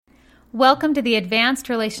Welcome to the Advanced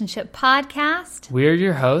Relationship Podcast. We are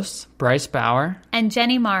your hosts, Bryce Bauer and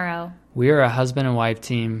Jenny Morrow. We are a husband and wife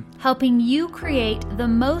team helping you create the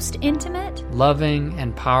most intimate, loving,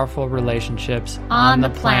 and powerful relationships on the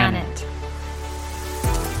planet.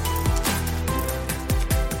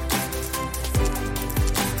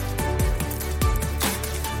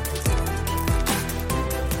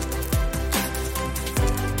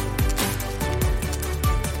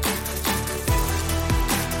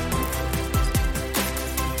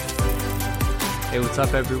 Hey, what's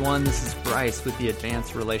up, everyone? This is Bryce with the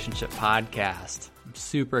Advanced Relationship Podcast. I'm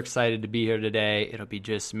super excited to be here today. It'll be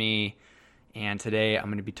just me, and today I'm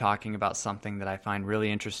going to be talking about something that I find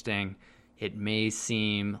really interesting. It may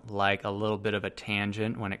seem like a little bit of a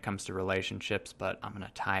tangent when it comes to relationships, but I'm going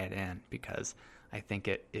to tie it in because I think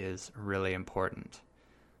it is really important.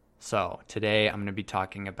 So today I'm going to be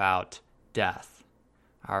talking about death,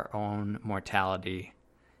 our own mortality,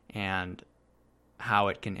 and how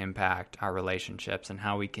it can impact our relationships and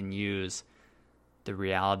how we can use the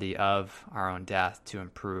reality of our own death to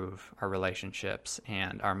improve our relationships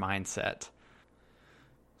and our mindset.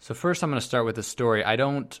 So first I'm going to start with a story. I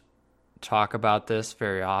don't talk about this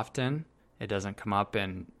very often. It doesn't come up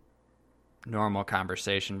in normal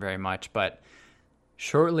conversation very much, but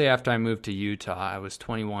shortly after I moved to Utah, I was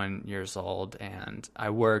 21 years old and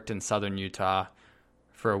I worked in southern Utah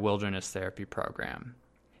for a wilderness therapy program.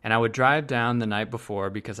 And I would drive down the night before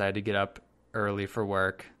because I had to get up early for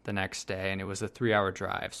work the next day, and it was a 3-hour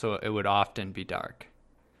drive, so it would often be dark.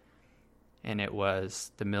 And it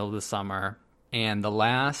was the middle of the summer, and the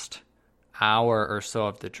last hour or so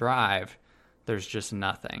of the drive, there's just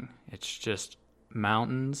nothing. It's just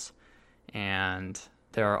mountains, and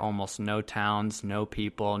there are almost no towns, no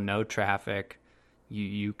people, no traffic.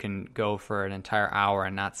 You can go for an entire hour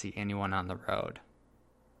and not see anyone on the road,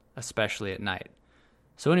 especially at night.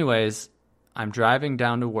 So anyways, I'm driving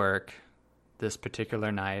down to work this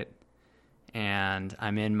particular night, and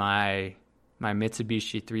I'm in my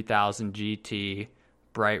Mitsubishi 3000 GT,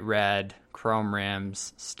 bright red, chrome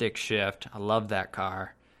rims, stick shift. I love that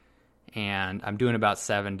car. And I'm doing about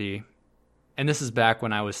 70. And this is back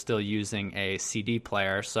when I was still using a CD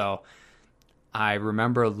player, so I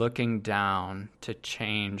remember looking down to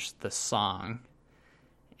change the song.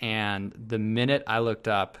 And the minute I looked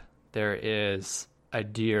up, there is a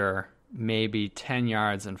deer maybe 10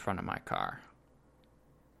 yards in front of my car,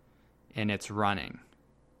 and it's running.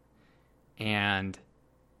 And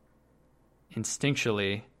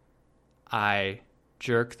instinctually, I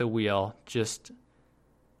jerk the wheel just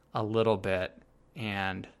a little bit,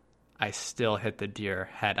 and I still hit the deer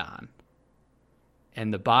head on.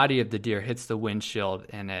 And the body of the deer hits the windshield,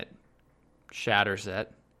 and it shatters it.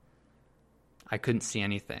 I couldn't see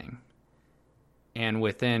anything. And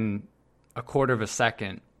within a quarter of a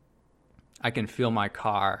second, I can feel my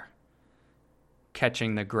car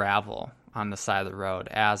catching the gravel on the side of the road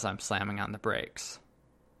as I'm slamming on the brakes.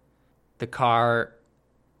 The car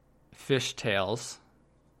fishtails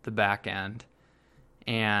the back end,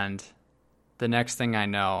 and the next thing I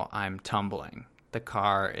know, I'm tumbling. The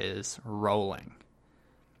car is rolling.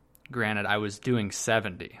 Granted, I was doing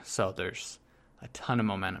 70, so there's a ton of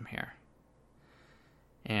momentum here.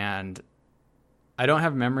 And I don't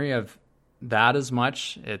have memory of that as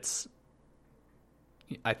much.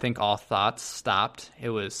 I think all thoughts stopped. It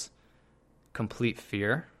was complete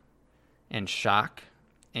fear and shock,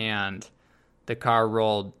 and the car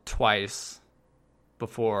rolled twice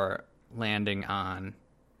before landing on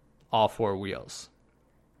all four wheels.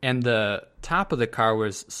 And the top of the car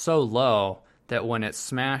was so low that when it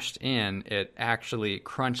smashed in, it actually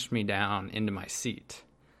crunched me down into my seat.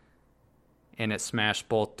 And it smashed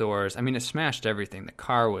both doors. I mean, it smashed everything. The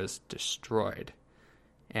car was destroyed.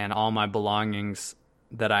 And all my belongings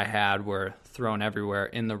that I had were thrown everywhere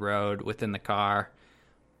in the road, within the car.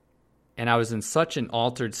 And I was in such an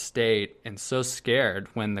altered state and so scared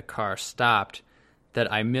when the car stopped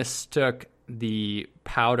that I mistook the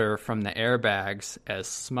powder from the airbags as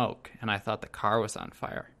smoke, and I thought the car was on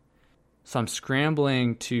fire. So I'm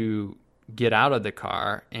scrambling to get out of the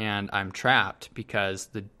car, and I'm trapped because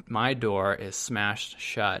my door is smashed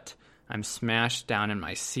shut. I'm smashed down in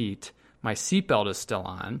my seat. My seatbelt is still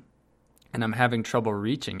on, and I'm having trouble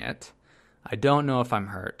reaching it. I don't know if I'm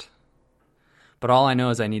hurt, but all I know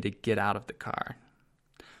is I need to get out of the car.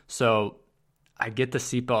 So I get the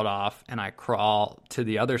seatbelt off, and I crawl to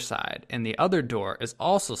the other side, and the other door is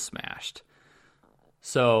also smashed.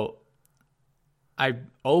 So I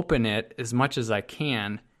open it as much as I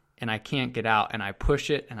can, and I can't get out, and I push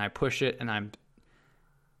it, and I'm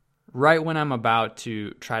right when I'm about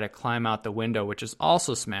to try to climb out the window, which is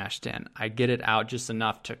also smashed in, I get it out just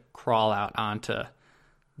enough to crawl out onto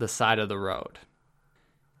the side of the road.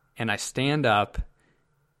 And I stand up,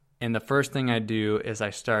 and the first thing I do is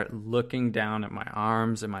I start looking down at my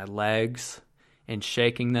arms and my legs and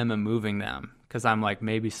shaking them and moving them, because I'm like,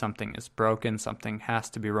 maybe something is broken, something has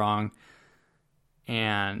to be wrong.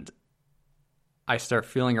 And I start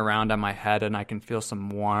feeling around on my head, and I can feel some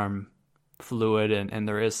warm fluid, and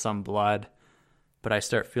there is some blood, but I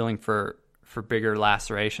start feeling for bigger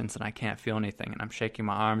lacerations, and I can't feel anything. And I'm shaking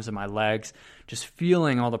my arms and my legs, just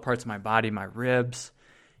feeling all the parts of my body, my ribs,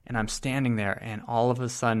 and I'm standing there, and all of a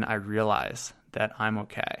sudden I realize that I'm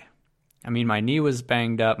okay. I mean, my knee was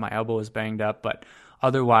banged up, my elbow was banged up, but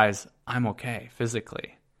otherwise I'm okay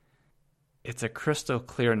physically. It's a crystal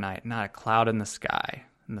clear night, not a cloud in the sky,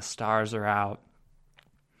 and the stars are out.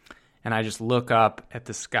 And I just look up at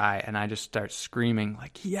the sky, and I just start screaming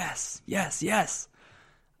like, yes, yes, yes.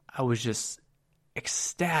 I was just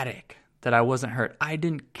ecstatic that I wasn't hurt. I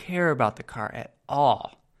didn't care about the car at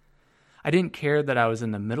all. I didn't care that I was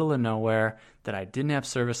in the middle of nowhere, that I didn't have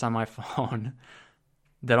service on my phone,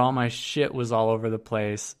 that all my shit was all over the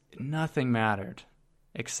place. Nothing mattered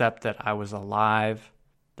except that I was alive,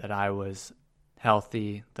 that I was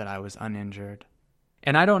healthy, that I was uninjured.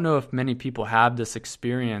 And I don't know if many people have this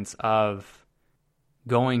experience of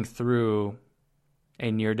going through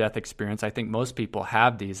a near-death experience. I think most people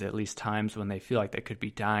have these at least times when they feel like they could be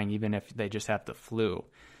dying, even if they just have the flu.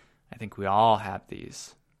 I think we all have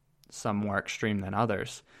these, some more extreme than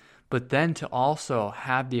others. But then to also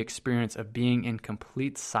have the experience of being in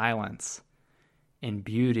complete silence, in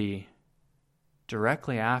beauty,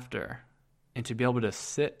 directly after, and to be able to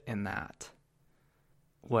sit in that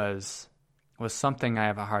was something I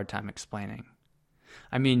have a hard time explaining.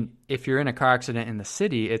 I mean, if you're in a car accident in the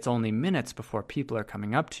city, it's only minutes before people are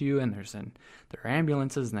coming up to you, and there are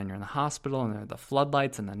ambulances, and then you're in the hospital, and there are the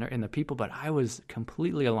floodlights and the people. But I was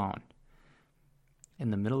completely alone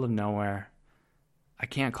in the middle of nowhere. I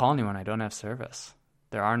can't call anyone. I don't have service.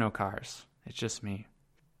 There are no cars. It's just me.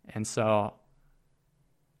 And so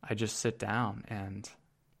I just sit down, and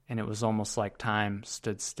it was almost like time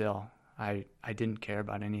stood still. I didn't care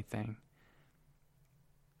about anything.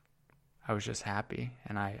 I was just happy,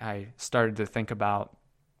 and I started to think about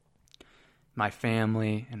my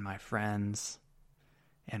family and my friends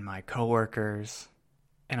and my coworkers,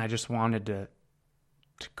 and I just wanted to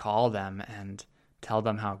call them and tell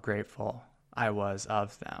them how grateful I was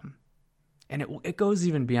of them. And it goes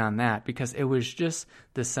even beyond that, because it was just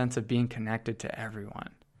the sense of being connected to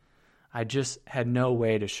everyone. I just had no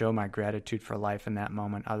way to show my gratitude for life in that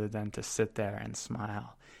moment other than to sit there and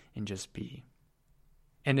smile and just be.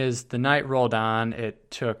 And as the night rolled on,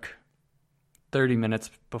 it took 30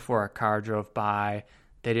 minutes before a car drove by.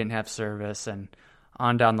 They didn't have service, and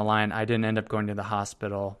on down the line, I didn't end up going to the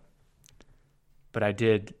hospital, but I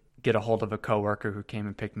did get a hold of a coworker who came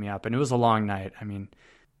and picked me up, and it was a long night. I mean,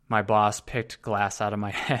 my boss picked glass out of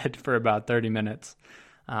my head for about 30 minutes,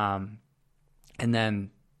 and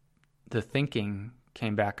then the thinking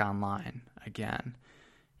came back online again,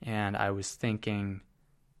 and I was thinking,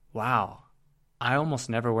 wow, I almost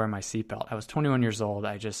never wear my seatbelt. I was 21 years old.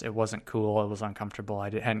 It wasn't cool. It was uncomfortable. I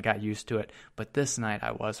hadn't got used to it. But this night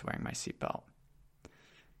I was wearing my seatbelt.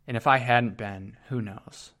 And if I hadn't been, who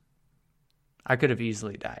knows? I could have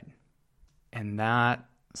easily died. And that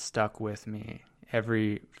stuck with me.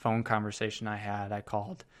 Every phone conversation I had, I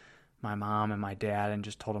called my mom and my dad and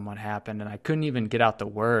just told them what happened. And I couldn't even get out the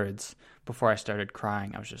words before I started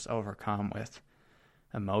crying. I was just overcome with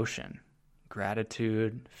emotion.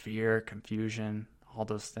 Gratitude, fear, confusion, all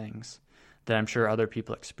those things that I'm sure other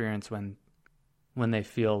people experience when they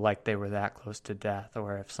feel like they were that close to death,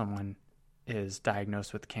 or if someone is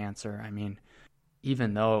diagnosed with cancer. I mean,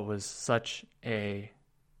 even though it was such a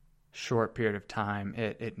short period of time,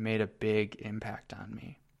 it made a big impact on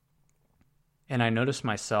me. And I noticed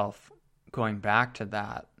myself going back to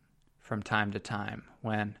that from time to time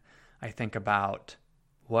when I think about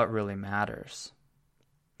what really matters.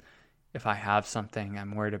 If I have something,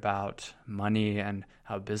 I'm worried about money and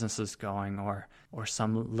how business is going, or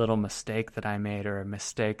some little mistake that I made, or a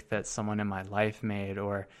mistake that someone in my life made,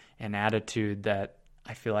 or an attitude that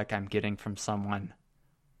I feel like I'm getting from someone.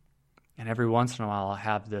 And every once in a while I'll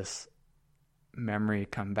have this memory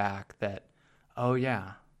come back that, oh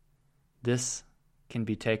yeah, this can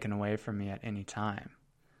be taken away from me at any time.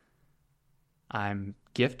 I'm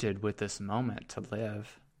gifted with this moment to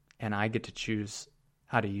live, and I get to choose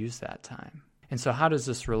how to use that time. And so how does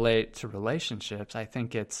this relate to relationships? I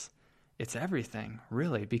think it's everything,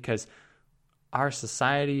 really, because our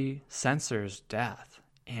society censors death,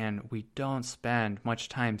 and we don't spend much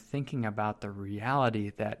time thinking about the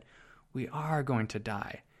reality that we are going to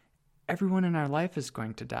die. Everyone in our life is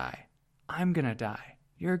going to die. I'm going to die.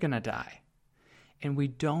 You're going to die. And we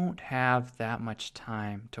don't have that much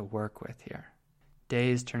time to work with here.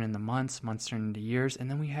 Days turn into months, months turn into years, and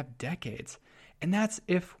then we have decades. And that's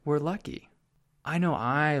if we're lucky. I know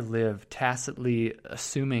I live tacitly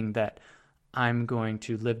assuming that I'm going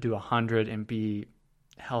to live to 100 and be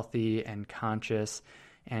healthy and conscious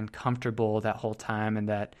and comfortable that whole time, and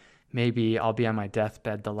that maybe I'll be on my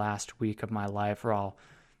deathbed the last week of my life, or I'll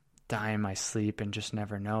die in my sleep and just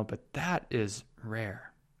never know. But that is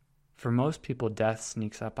rare. For most people, death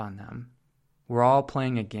sneaks up on them. We're all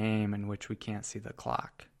playing a game in which we can't see the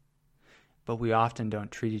clock. But we often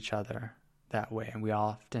don't treat each other that way, and we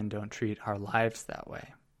often don't treat our lives that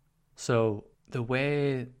way. So the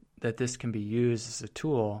way that this can be used as a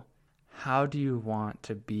tool, how do you want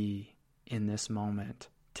to be in this moment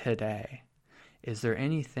today? Is there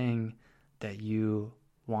anything that you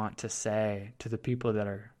want to say to the people that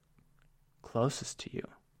are closest to you?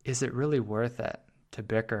 Is it really worth it to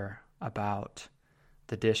bicker about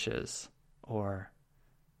the dishes or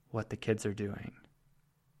what the kids are doing?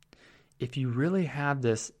 If you really have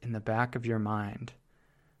this in the back of your mind,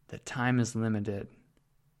 that time is limited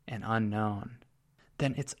and unknown,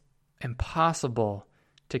 then it's impossible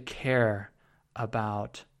to care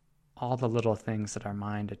about all the little things that our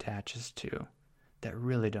mind attaches to that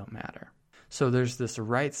really don't matter. So there's this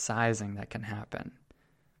right sizing that can happen.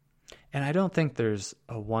 And I don't think there's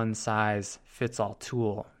a one-size-fits-all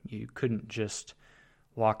tool. You couldn't just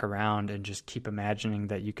walk around and just keep imagining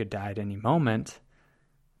that you could die at any moment.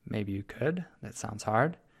 Maybe you could. That sounds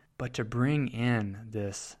hard. But to bring in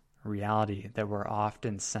this reality that we're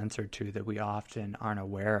often censored to, that we often aren't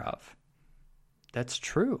aware of, that's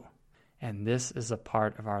true. And this is a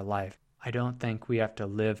part of our life. I don't think we have to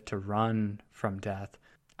live to run from death.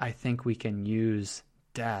 I think we can use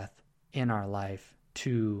death in our life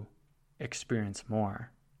to experience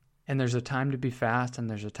more. And there's a time to be fast and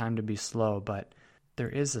there's a time to be slow, but there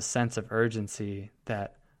is a sense of urgency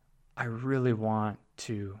that I really want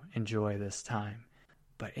to enjoy this time.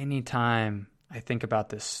 But anytime I think about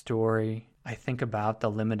this story, I think about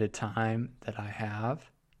the limited time that I have,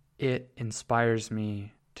 it inspires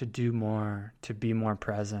me to do more, to be more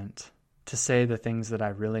present, to say the things that I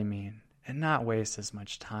really mean, and not waste as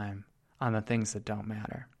much time on the things that don't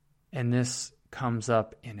matter. And this comes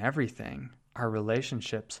up in everything. Our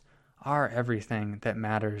relationships are everything that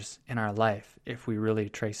matters in our life if we really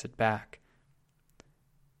trace it back.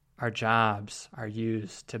 Our jobs are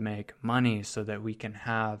used to make money so that we can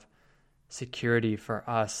have security for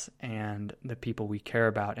us and the people we care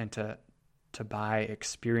about, and to buy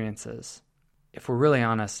experiences. If we're really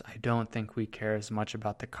honest, I don't think we care as much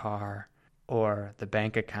about the car or the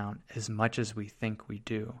bank account as much as we think we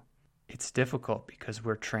do. It's difficult because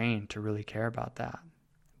we're trained to really care about that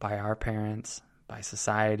by our parents, by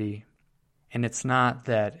society. And it's not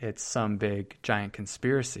that it's some big giant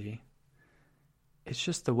conspiracy. It's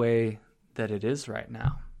just the way that it is right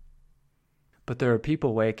now. But there are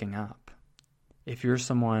people waking up. If you're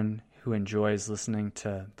someone who enjoys listening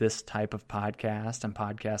to this type of podcast and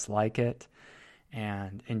podcasts like it,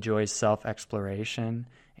 and enjoys self-exploration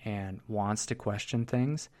and wants to question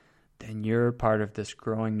things, then you're part of this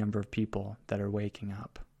growing number of people that are waking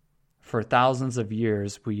up. For thousands of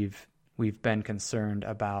years, we've been concerned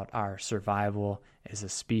about our survival as a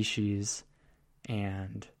species,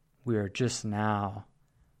 and we are just now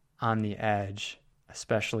on the edge,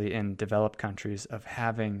 especially in developed countries, of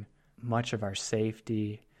having much of our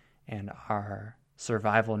safety and our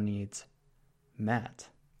survival needs met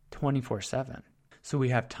 24/7. So we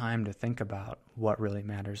have time to think about what really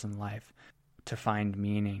matters in life, to find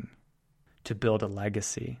meaning, to build a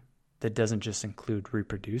legacy that doesn't just include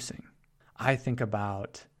reproducing. I think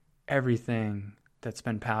about everything that's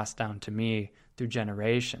been passed down to me through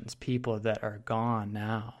generations, people that are gone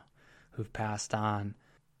now, who've passed on,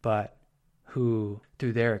 but who,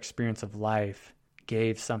 through their experience of life,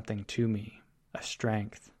 gave something to me, a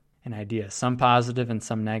strength, an idea, some positive and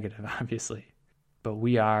some negative, obviously. But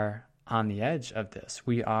we are on the edge of this.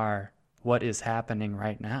 We are what is happening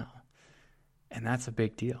right now. And that's a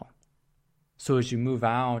big deal. So as you move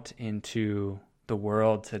out into the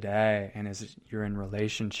world today, and as you're in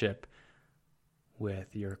relationship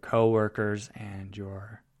with your coworkers and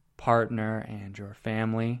your partner and your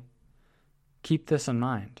family, keep this in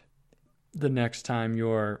mind. The next time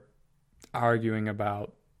you're arguing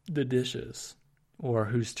about the dishes, or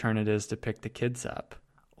whose turn it is to pick the kids up,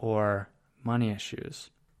 or money issues,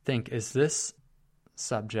 think, is this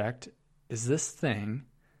subject, is this thing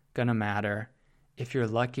going to matter if you're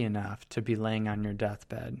lucky enough to be laying on your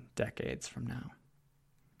deathbed decades from now?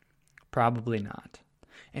 Probably not.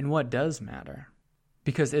 And what does matter?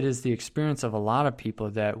 Because it is the experience of a lot of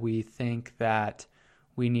people that we think that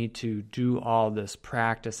we need to do all this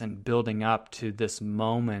practice and building up to this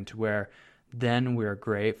moment where then we're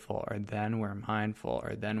grateful, or then we're mindful,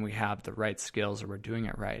 or then we have the right skills, or we're doing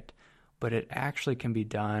it right. But it actually can be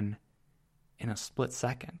done in a split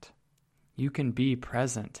second. You can be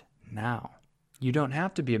present now. You don't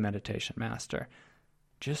have to be a meditation master.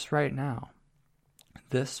 Just right now.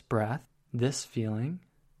 This breath, this feeling,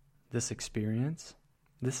 this experience,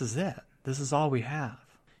 this is it. This is all we have.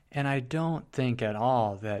 And I don't think at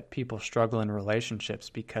all that people struggle in relationships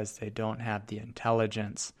because they don't have the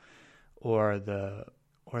intelligence or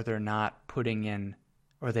they're not putting in,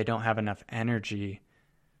 or they don't have enough energy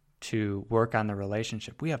to work on the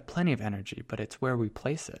relationship. We have plenty of energy, but it's where we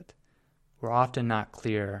place it. We're often not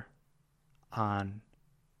clear on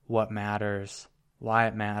what matters, why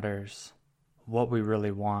it matters, what we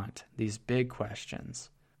really want, these big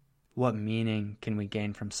questions. What meaning can we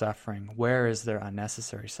gain from suffering? Where is there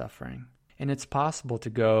unnecessary suffering? And it's possible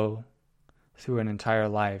to go through an entire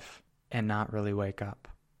life and not really wake up.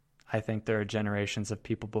 I think there are generations of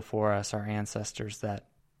people before us, our ancestors, that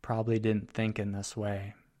probably didn't think in this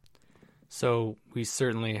way. So we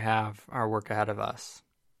certainly have our work ahead of us.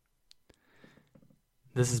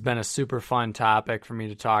 This has been a super fun topic for me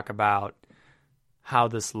to talk about. How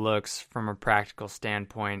this looks from a practical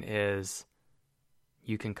standpoint is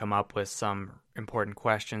you can come up with some important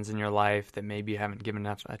questions in your life that maybe you haven't given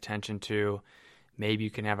enough attention to. Maybe you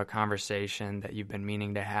can have a conversation that you've been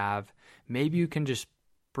meaning to have. Maybe you can just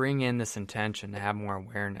bring in this intention to have more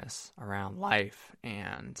awareness around life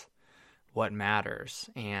and what matters.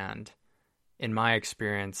 And in my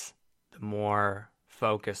experience, the more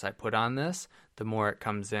focus I put on this, the more it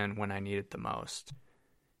comes in when I need it the most.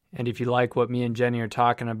 And if you like what me and Jenny are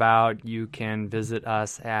talking about, you can visit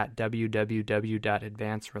us at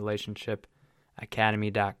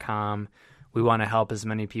www.advancedrelationshipacademy.com. We want to help as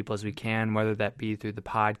many people as we can, whether that be through the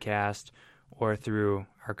podcast or through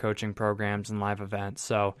our coaching programs and live events.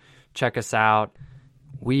 So check us out.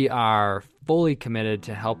 We are fully committed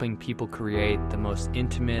to helping people create the most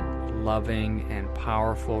intimate, loving, and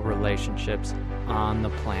powerful relationships on the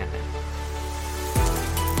planet.